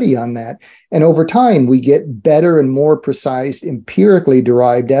a study on that. And over time, we get better and more precise empirically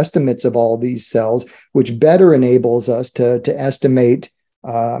derived estimates of all these cells, which better enables us to estimate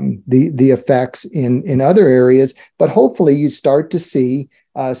the effects in other areas. But hopefully you start to see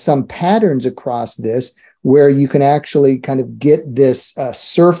some patterns across this, where you can actually kind of get this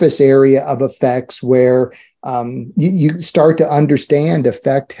surface area of effects where you start to understand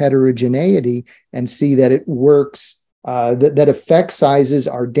effect heterogeneity and see that it works, that effect sizes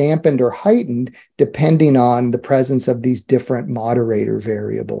are dampened or heightened depending on the presence of these different moderator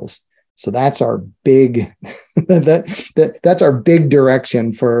variables. So that's our big that's our big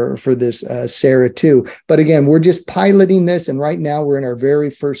direction for this SERA 2. But again, we're just piloting this, and right now we're in our very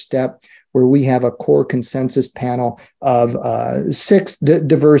first step, where we have a core consensus panel of 6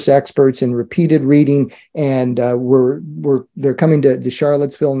 diverse experts in repeated reading, and they're coming to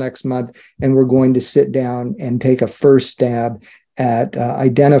Charlottesville next month, and we're going to sit down and take a first stab at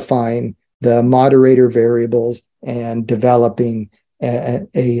identifying the moderator variables and developing an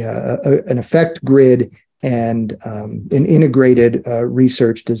effect grid and an integrated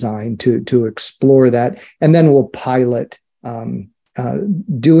research design to explore that, and then we'll pilot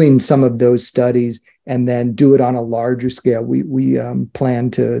doing some of those studies and then do it on a larger scale. We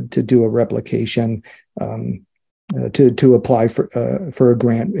plan to do a replication to apply for a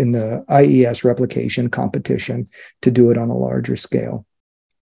grant in the IES replication competition to do it on a larger scale.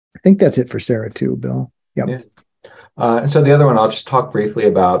 I think that's it for SERA 2, Bill. Yep. Yeah. So the other one, I'll just talk briefly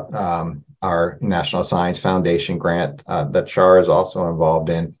about our National Science Foundation grant that Shar is also involved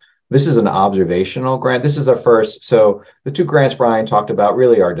in. This is an observational grant. This is our first. So the 2 grants Brian talked about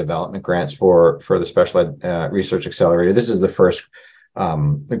really are development grants for the Special Ed Research Accelerator. This is the first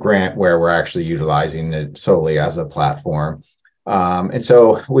the grant where we're actually utilizing it solely as a platform. And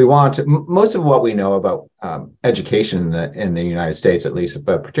so we want to, most of what we know about education in the United States, at least,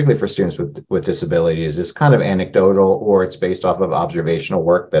 but particularly for students with disabilities, is kind of anecdotal, or it's based off of observational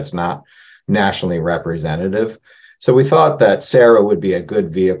work that's not nationally representative. So we thought that SERA would be a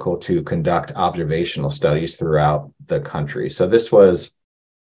good vehicle to conduct observational studies throughout the country. So this was,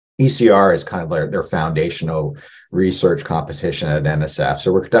 ECR is kind of their foundational research competition at NSF.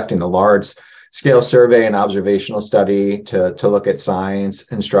 So we're conducting a large scale survey and observational study to look at science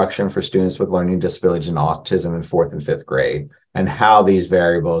instruction for students with learning disabilities and autism in 4th and 5th grade, and how these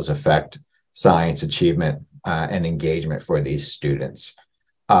variables affect science achievement and engagement for these students.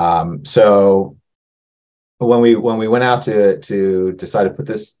 So when we went out to decide to put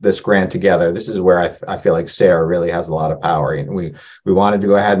this grant together, this is where I feel like SERA really has a lot of power. And we wanted to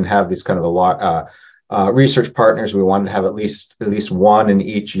go ahead and have these kind of a lot research partners. We wanted to have at least one in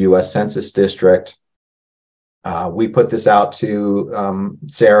each U.S. Census district. We put this out to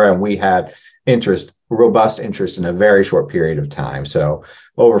SERA, and we had robust interest in a very short period of time. So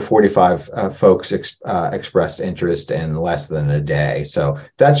over 45 folks expressed interest in less than a day. So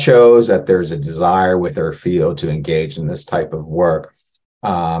that shows that there's a desire with our field to engage in this type of work.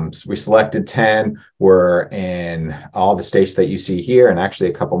 So we selected 10. We're in all the states that you see here, and actually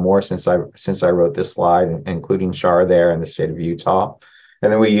a couple more since I wrote this slide, including Shar there in the state of Utah.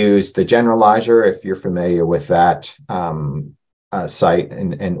 And then we used the generalizer, if you're familiar with that site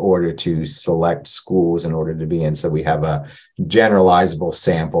in order to select schools in order to be in. So we have a generalizable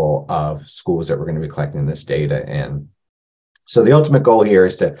sample of schools that we're going to be collecting this data in. So the ultimate goal here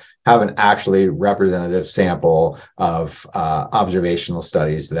is to have an actually representative sample of observational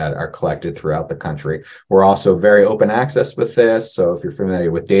studies that are collected throughout the country. We're also very open access with this. So if you're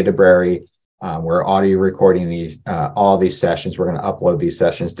familiar with Databrary, we're audio recording all these sessions. We're going to upload these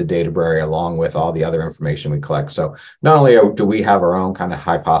sessions to Databrary along with all the other information we collect. So not only do we have our own kind of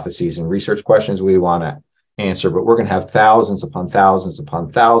hypotheses and research questions we want to answer, but we're going to have thousands upon thousands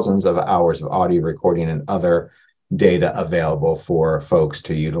upon thousands of hours of audio recording and other data available for folks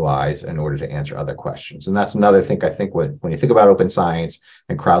to utilize in order to answer other questions. And that's another thing I think when you think about open science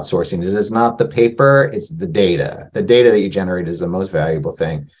and crowdsourcing is it's not the paper, it's the data. The data that you generate is the most valuable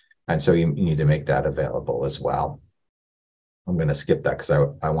thing. And so you need to make that available as well. I'm going to skip that because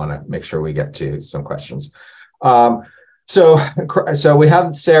I want to make sure we get to some questions. So we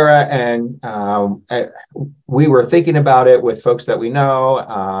have SERA, and we were thinking about it with folks that we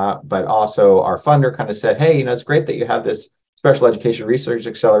know, but also our funder kind of said, hey, it's great that you have this Special Education Research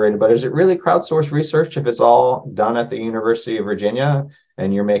Accelerator, but is it really crowdsourced research if it's all done at the University of Virginia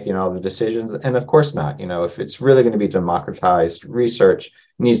and you're making all the decisions? And of course not. If it's really going to be democratized research, it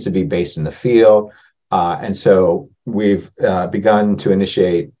needs to be based in the field. And so we've begun to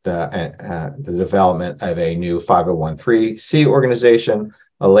initiate the development of a new 501(c) organization,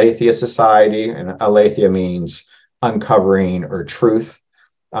 Aletheia Society, and Aletheia means uncovering or truth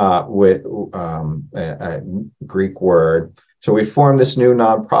with a Greek word. So we formed this new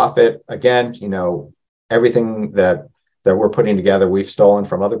nonprofit. Again, everything that we're putting together, we've stolen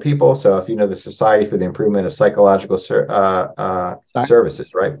from other people. So if you know the Society for the Improvement of Psychological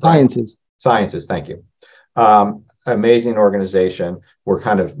Services, right? Sciences, thank you. Amazing organization. We're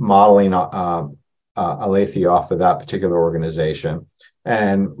kind of modeling Aletheia off of that particular organization.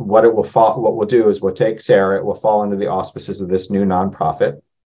 And what we'll do is we'll take SERA, it will fall under the auspices of this new nonprofit.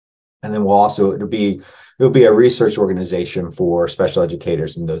 And then it'll be a research organization for special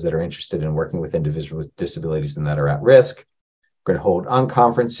educators and those that are interested in working with individuals with disabilities and that are at risk. We're going to hold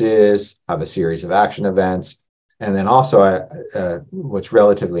unconferences, have a series of action events. And then also, what's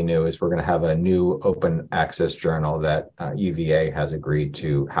relatively new is we're going to have a new open access journal that UVA has agreed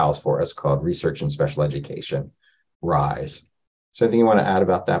to house for us called Research in Special Education, RISE. So anything you want to add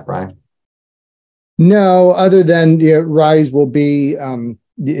about that, Brian? No, other than RISE will be,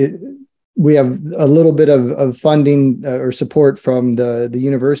 we have a little bit of funding or support from the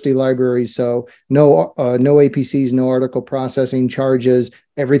university library. So no APCs, no article processing charges.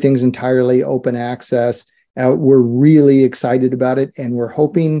 Everything's entirely open access. We're really excited about it, and we're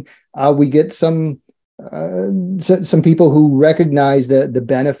hoping we get some people who recognize the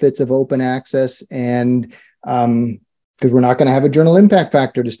benefits of open access, and because we're not going to have a journal impact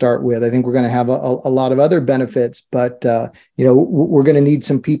factor to start with. I think we're going to have a lot of other benefits, but we're going to need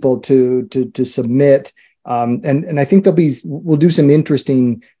some people to submit, and I think we'll do some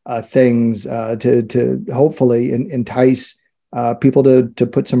interesting things to hopefully entice people to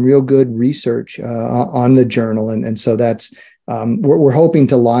put some real good research on the journal. And so that's, we're hoping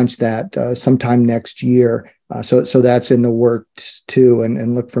to launch that sometime next year. So that's in the works too,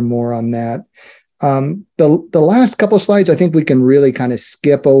 and look for more on that. The last couple of slides, I think we can really kind of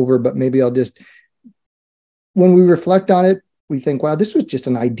skip over, but maybe I'll just, when we reflect on it, we think, wow, this was just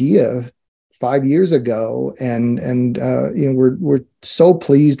an idea 5 years ago. And we're so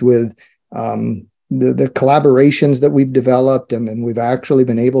pleased with, the collaborations that we've developed, and we've actually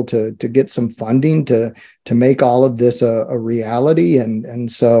been able to get some funding to make all of this a reality. And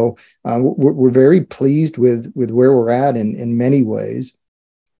so we're very pleased with where we're at in many ways.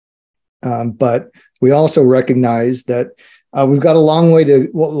 But we also recognize that we've got a long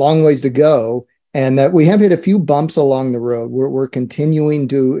ways to go, and that we have hit a few bumps along the road. We're continuing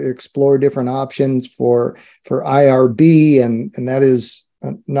to explore different options for IRB, and that is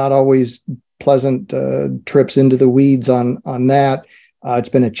not always pleasant trips into the weeds on that. It's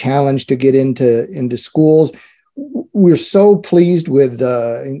been a challenge to get into schools. We're so pleased with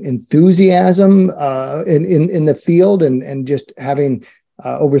enthusiasm in the field, and just having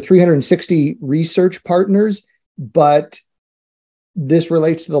over 360 research partners. But this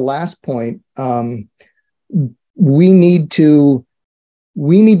relates to the last point. We need to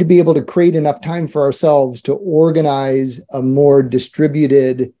be able to create enough time for ourselves to organize a more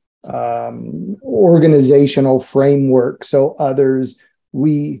distributed organizational framework. So others,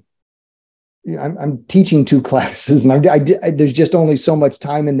 I'm teaching 2 classes, and there's just only so much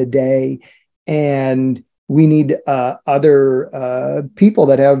time in the day, and we need other people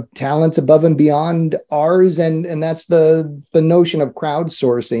that have talents above and beyond ours, and that's the notion of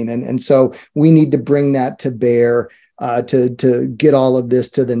crowdsourcing, and so we need to bring that to bear to get all of this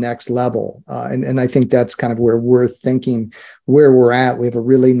to the next level, and I think that's kind of where we're thinking where we're at. We have a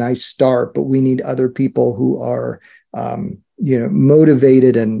really nice start, but we need other people who are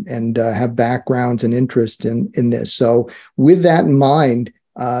motivated and have backgrounds and interest in this. So with that in mind,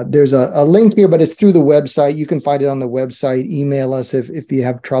 there's a link here, but it's through the website. You can find it on the website. Email us if you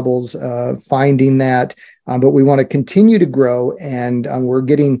have troubles finding that. But we want to continue to grow, and we're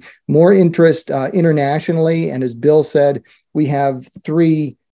getting more interest internationally. And as Bill said, we have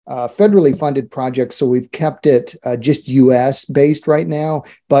 3 federally funded projects, so we've kept it just U.S. based right now.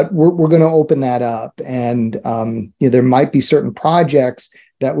 But we're going to open that up, and there might be certain projects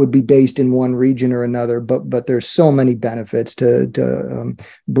that would be based in one region or another, but there's so many benefits to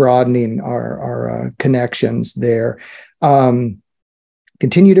broadening our connections there.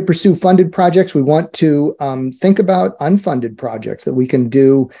 Continue to pursue funded projects. We want to think about unfunded projects that we can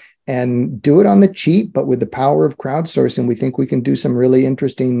do and do it on the cheap, but with the power of crowdsourcing, we think we can do some really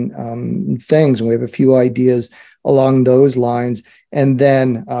interesting things. And we have a few ideas along those lines. And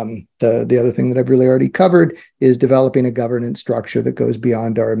then the other thing that I've really already covered is developing a governance structure that goes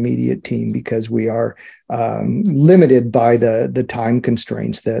beyond our immediate team, because we are limited by the time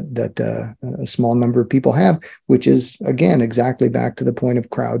constraints that a small number of people have, which is, again, exactly back to the point of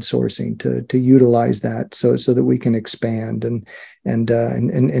crowdsourcing, to utilize that so that we can expand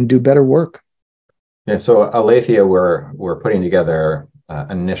and do better work. Yeah, so Aletheia, we're putting together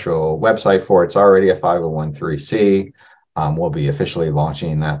an initial website for it. It's already a 501(c). We'll be officially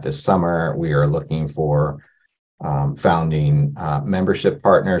launching that this summer. We are looking for founding membership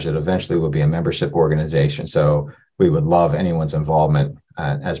partners. It eventually will be a membership organization. So we would love anyone's involvement.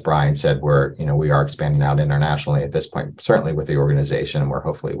 As Brian said, we are expanding out internationally at this point, certainly with the organization, and we're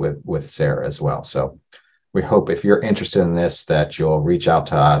hopefully with SERA as well. So we hope, if you're interested in this, that you'll reach out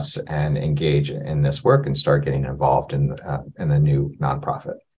to us and engage in this work and start getting involved in the new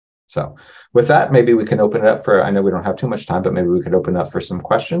nonprofit. So with that, maybe we can open it up for, I know we don't have too much time, but maybe we could open it up for some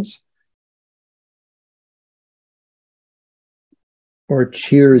questions. Or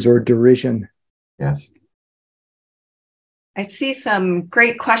cheers or derision. Yes. I see some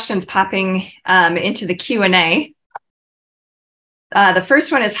great questions popping into the Q&A. The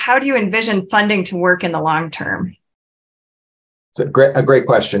first one is, how do you envision funding to work in the long term? It's a great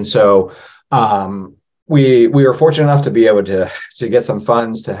question. So we were fortunate enough to be able to get some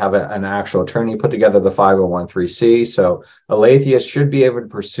funds to have an actual attorney put together the 501(c). So Aletheia should be able to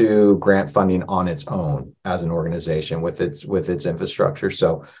pursue grant funding on its own as an organization with its infrastructure.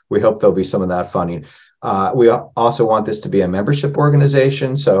 So we hope there'll be some of that funding. We also want this to be a membership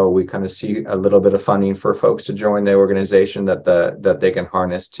organization, so we kind of see a little bit of funding for folks to join the organization that they can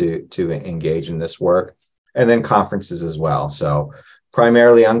harness to engage in this work, and then conferences as well. So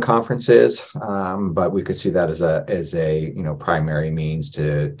primarily on conferences, but we could see that as a primary means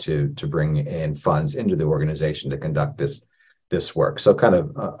to bring in funds into the organization to conduct this work. So kind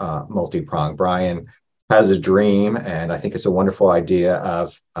of multi-pronged. Brian has a dream, and I think it's a wonderful idea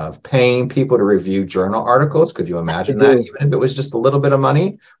of paying people to review journal articles. Could you imagine that, even if it was just a little bit of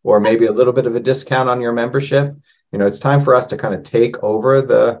money or maybe a little bit of a discount on your membership? It's time for us to kind of take over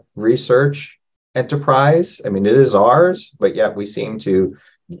the research enterprise. I mean, it is ours, but yet we seem to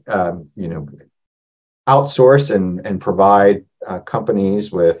outsource and provide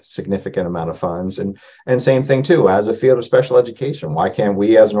companies with significant amount of funds, and same thing too as a field of special education. Why can't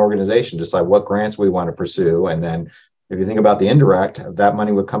we as an organization decide what grants we want to pursue, and then if you think about the indirect, that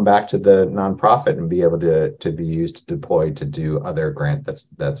money would come back to the nonprofit and be able to be used to deploy to do other grant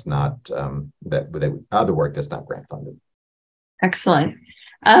that's not other work that's not grant funded. Excellent.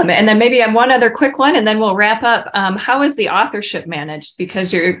 And then maybe one other quick one, and then we'll wrap up. How is the authorship managed?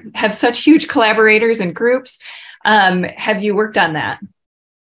 Because you have such huge collaborators and groups. Have you worked on that?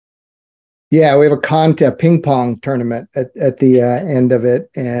 Yeah, we have a ping pong tournament at the end of it,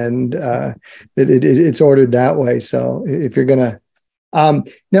 and it's ordered that way. So if you're gonna,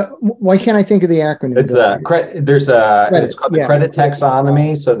 no, why can't I think of the acronym? It's it's called the credit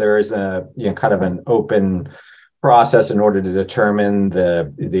taxonomy. So there is kind of an open process in order to determine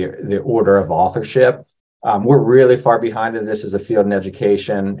the order of authorship. We're really far behind in this as a field in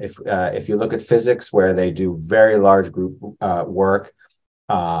education. If you look at physics, where they do very large group work,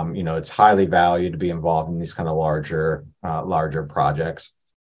 it's highly valued to be involved in these kind of larger projects.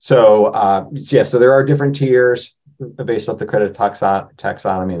 So so there are different tiers based off the credit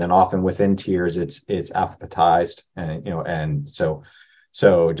taxonomy, and then often within tiers it's alphabetized, and so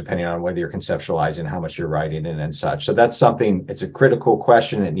So depending on whether you're conceptualizing how much you're writing in and such. So that's something, it's a critical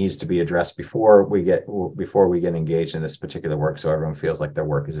question. It needs to be addressed before we get engaged in this particular work, so everyone feels like their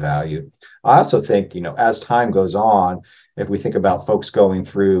work is valued. I also think, as time goes on, if we think about folks going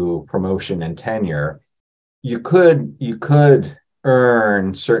through promotion and tenure, you could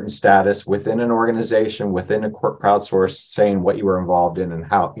earn certain status within an organization, within a crowdsourced, saying what you were involved in and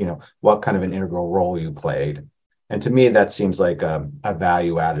how, what kind of an integral role you played. And to me, that seems like a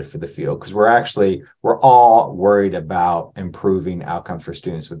value added for the field, because we're all worried about improving outcomes for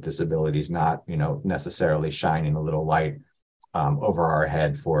students with disabilities, not, necessarily shining a little light over our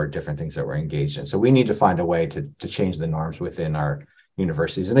head for different things that we're engaged in. So we need to find a way to change the norms within our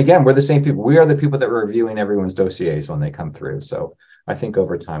universities. And again, we're the same people. We are the people that are reviewing everyone's dossiers when they come through. So I think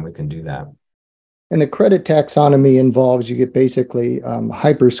over time we can do that. And the credit taxonomy involves, you get basically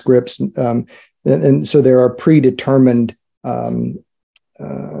hyperscripts. And so there are predetermined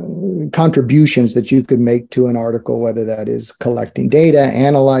contributions that you could make to an article, whether that is collecting data,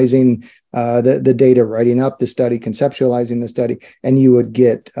 analyzing the data, writing up the study, conceptualizing the study, and you would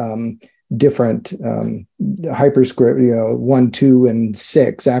get different hyperscript, 1, 2, and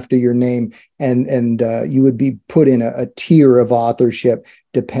 6 after your name, and you would be put in a tier of authorship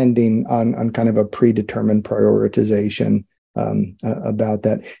depending on kind of a predetermined prioritization about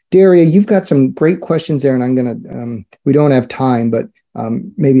that. Daria, you've got some great questions there, and I'm going to, we don't have time, but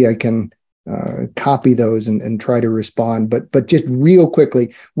maybe I can copy those and try to respond. But just real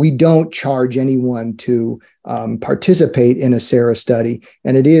quickly, we don't charge anyone to participate in a SERA study.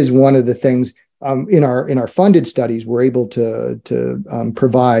 And it is one of the things in our funded studies, we're able to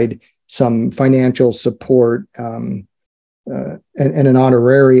provide some financial support and an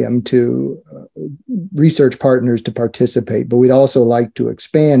honorarium to research partners to participate. But we'd also like to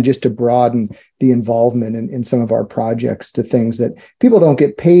expand just to broaden the involvement in some of our projects to things that people don't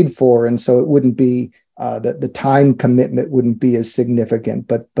get paid for. And so it wouldn't be the time commitment wouldn't be as significant,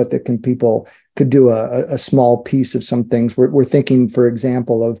 but that people could do a small piece of some things. We're thinking, for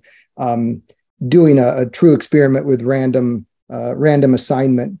example, of doing a true experiment with random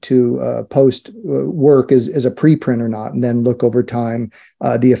assignment to post work as a preprint or not, and then look over time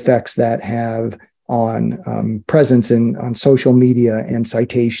the effects that have on presence on social media and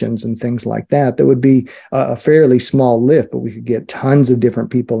citations and things like that. That would be a fairly small lift, but we could get tons of different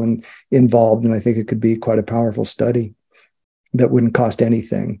people involved, and I think it could be quite a powerful study that wouldn't cost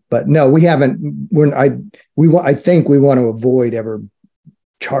anything. But no, we haven't. I think we want to avoid ever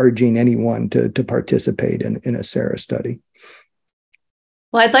charging anyone to participate in a SERA study.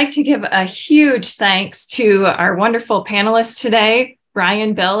 Well, I'd like to give a huge thanks to our wonderful panelists today,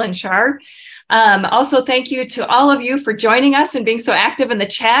 Brian, Bill, and Shar. Also, thank you to all of you for joining us and being so active in the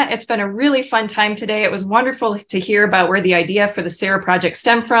chat. It's been a really fun time today. It was wonderful to hear about where the idea for the SERA project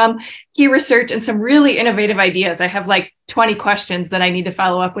stemmed from, key research, and some really innovative ideas. I have like 20 questions that I need to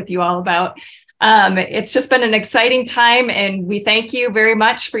follow up with you all about. It's just been an exciting time, and we thank you very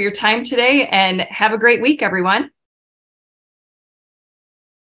much for your time today, and have a great week, everyone.